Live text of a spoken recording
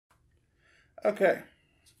Okay,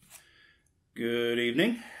 good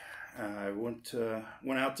evening. I went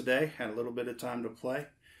out today, had a little bit of time to play.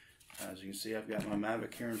 As you can see, I've got my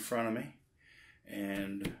Mavic here in front of me,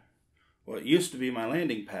 and what used to be my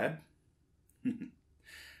landing pad,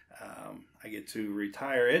 I get to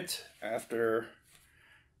retire it after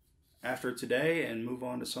today and move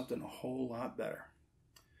on to something a whole lot better.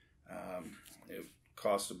 It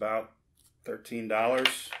costs about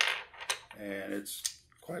 $13, and it's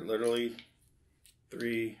quite literally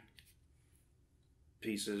 3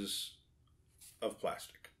 pieces of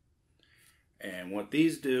plastic. And what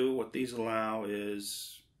these allow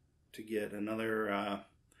is to get another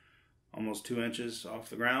almost 2 inches off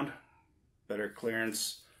the ground, better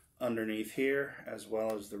clearance underneath here as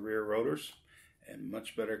well as the rear rotors, and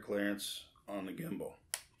much better clearance on the gimbal.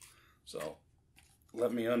 So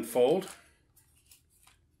let me unfold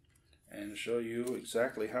and show you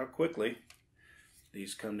exactly how quickly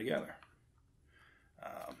these come together.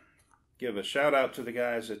 Give a shout out to the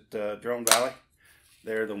guys at Drone Valley.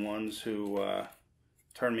 They're the ones who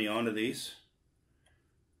turned me on to these,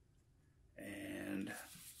 and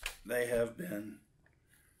they have been,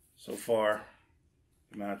 so far,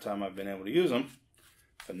 the amount of time I've been able to use them,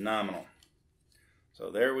 phenomenal.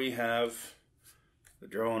 So there we have the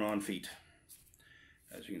drone on feet.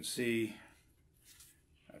 As you can see,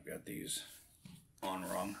 I've got these on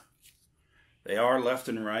rung. They are left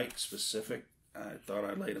and right specific. I thought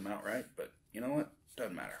I laid them out right, but you know what?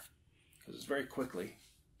 Doesn't matter, because it's very quickly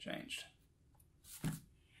changed.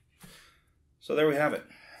 So there we have it.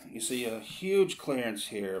 You see a huge clearance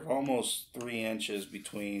here of almost 3 inches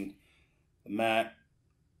between the mat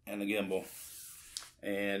and the gimbal.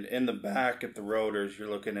 And in the back at the rotors, you're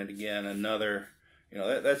looking at, again, another,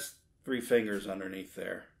 that's 3 fingers underneath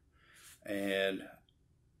there. And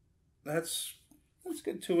that's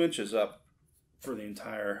good 2 inches up for the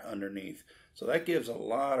entire underneath. So that gives a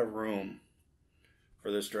lot of room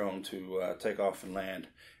for this drone to take off and land.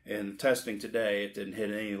 In testing today, it didn't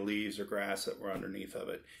hit any leaves or grass that were underneath of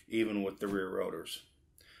it, even with the rear rotors.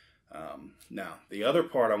 Now, the other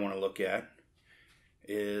part I want to look at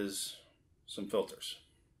is some filters.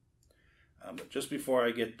 But just before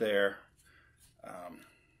I get there, I'm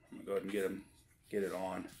going to go ahead and get it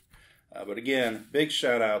on. But again, big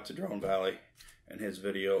shout out to Drone Valley and his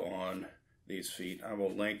video on these feet. I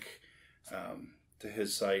will link to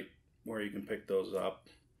his site where you can pick those up,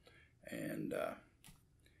 and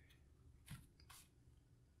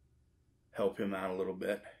help him out a little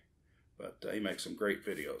bit. But he makes some great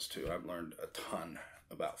videos too. I've learned a ton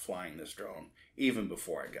about flying this drone even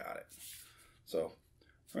before I got it. So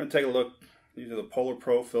we're going to take a look. These are the Polar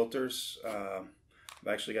Pro filters. I've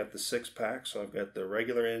actually got the 6-pack, so I've got the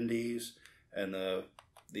regular NDs and the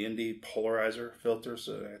ND polarizer filters.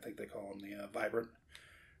 I think they call them the Vibrant.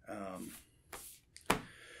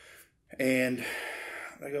 And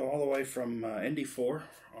they go all the way from ND4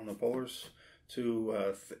 on the polars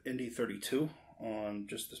to ND32 on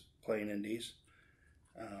just the plain NDs.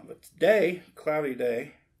 But today, cloudy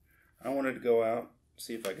day, I wanted to go out,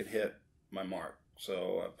 see if I could hit my mark.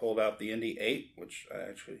 So I pulled out the ND8, which I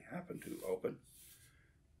actually happened to open,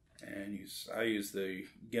 and I use the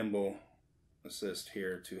gimbal assist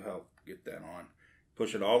here to help get that on.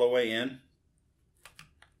 Push it all the way in,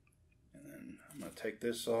 and then I'm going to take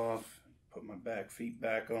this off, put my back feet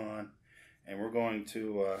back on, and we're going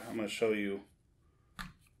to, I'm going to show you,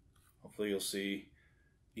 hopefully you'll see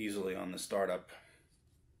easily on the startup.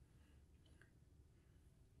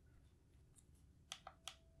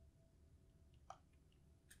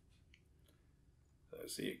 So I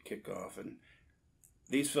see it kick off, and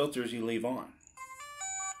these filters you leave on.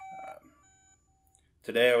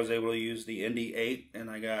 Today I was able to use the ND8, and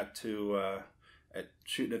I got to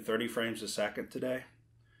shooting at 30 frames a second today.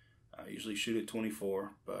 I usually shoot at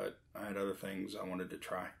 24, but I had other things I wanted to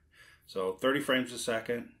try. So 30 frames a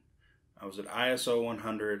second. I was at ISO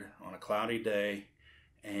 100 on a cloudy day,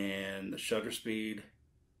 and the shutter speed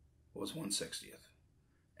was 1/60th.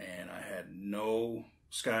 And I had no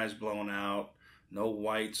skies blown out, no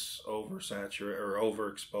whites oversaturated or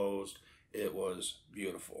overexposed. It was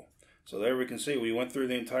beautiful. So there we can see we went through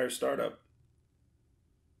the entire startup.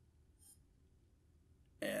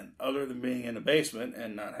 And other than being in the basement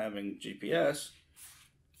and not having GPS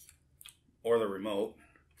or the remote,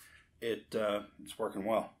 it's working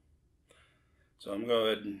well. So I'm going to go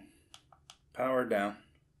ahead and power it down.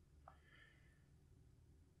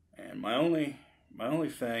 And my only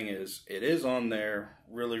thing is, it is on there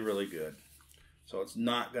really, really good. So it's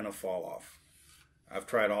not going to fall off. I've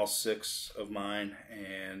tried all 6 of mine,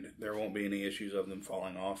 and there won't be any issues of them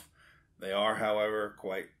falling off. They are, however,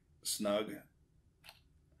 quite snug.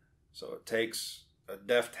 So it takes a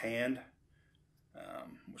deft hand,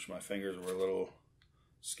 wish my fingers were a little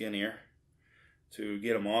skinnier, to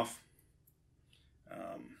get them off.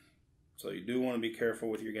 So you do want to be careful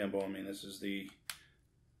with your gimbal. I mean, that's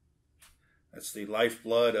the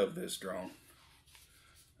lifeblood of this drone.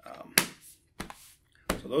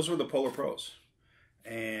 So those were the Polar Pros,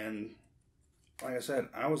 and like I said,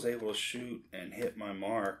 I was able to shoot and hit my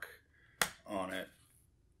mark on it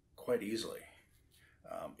quite easily.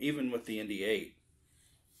 Even with the ND8,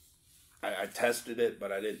 I tested it,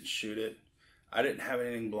 but I didn't shoot it. I didn't have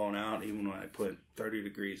anything blown out, even when I put 30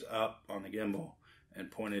 degrees up on the gimbal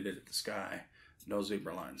and pointed it at the sky. No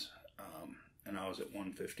zebra lines. And I was at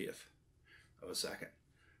 1/50th of a second.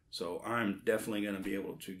 So I'm definitely going to be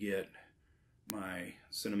able to get my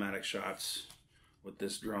cinematic shots with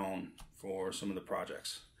this drone for some of the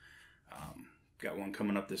projects. Got one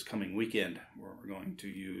coming up this coming weekend where we're going to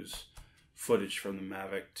use footage from the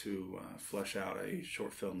Mavic to flesh out a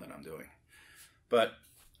short film that I'm doing. But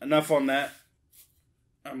enough on that.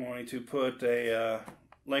 I'm going to put a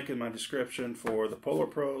link in my description for the Polar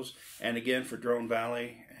Pros, and again for Drone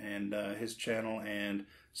Valley and his channel and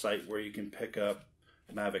site where you can pick up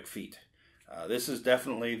Mavic feet. This is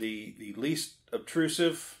definitely the least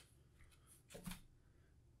obtrusive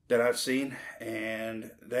that I've seen, and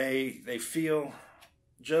they feel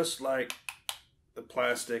just like the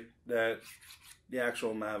plastic that the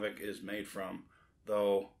actual Mavic is made from,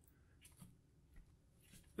 though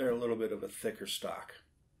they're a little bit of a thicker stock.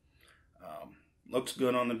 Looks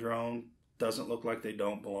good on the drone, doesn't look like they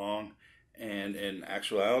don't belong, and in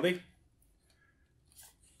actuality,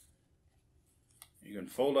 you can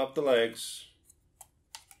fold up the legs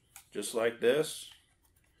just like this.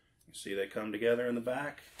 You see they come together in the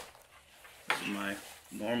back. This is my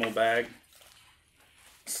normal bag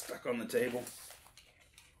stuck on the table.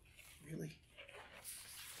 Really?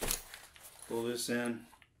 Pull this in,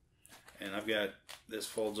 and I've got this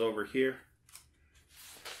folds over here.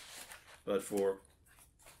 But for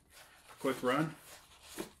a quick run,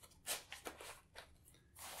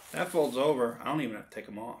 that folds over. I don't even have to take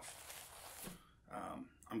them off.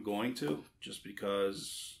 I'm going to, just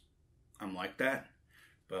because I'm like that.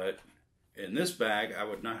 But in this bag, I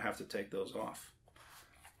would not have to take those off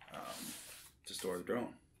to store the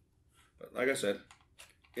drone. But like I said,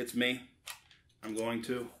 it's me. I'm going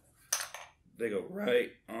to. They go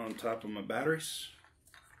right on top of my batteries.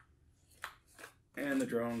 And the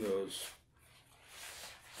drone goes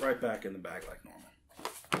right back in the bag like normal.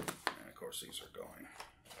 And of course these are going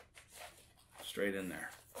straight in there.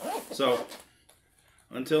 So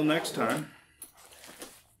until next time,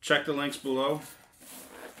 check the links below.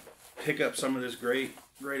 Pick up some of this great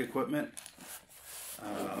equipment.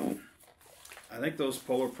 I think those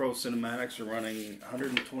Polar Pro cinematics are running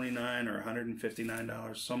 $129 or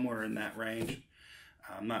 $159, somewhere in that range.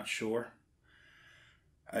 I'm not sure.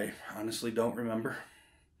 I honestly don't remember.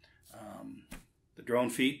 The drone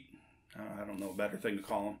feet, I don't know a better thing to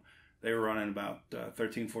call them. They were running about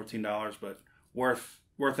 $13, $14, but worth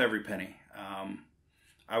every penny.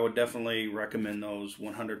 I would definitely recommend those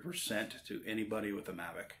 100% to anybody with a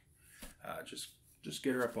Mavic. Just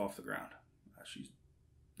get her up off the ground.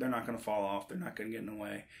 They're not going to fall off. They're not going to get in the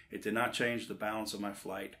way. It did not change the balance of my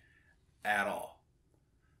flight at all.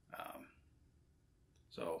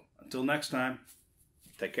 So until next time,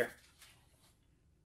 take care.